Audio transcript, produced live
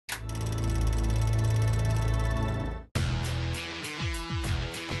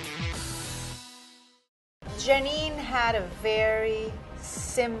Janine had a very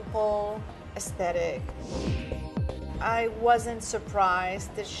simple aesthetic. I wasn't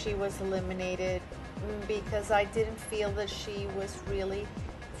surprised that she was eliminated because I didn't feel that she was really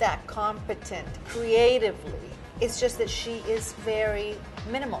that competent creatively. It's just that she is very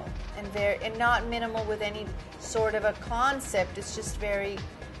minimal and not minimal with any sort of a concept. It's just very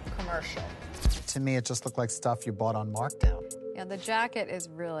commercial. To me, it just looked like stuff you bought on markdown. Yeah, the jacket is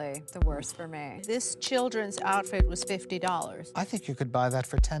really the worst for me. This children's outfit was $50. I think you could buy that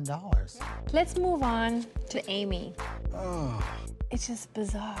for $10. Let's move on to Amy. Oh. It's just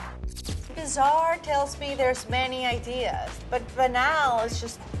bizarre. Bizarre tells me there's many ideas, but banal is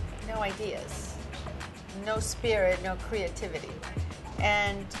just no ideas. No spirit, no creativity.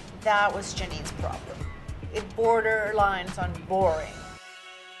 And that was Janine's problem. It borderlines on boring.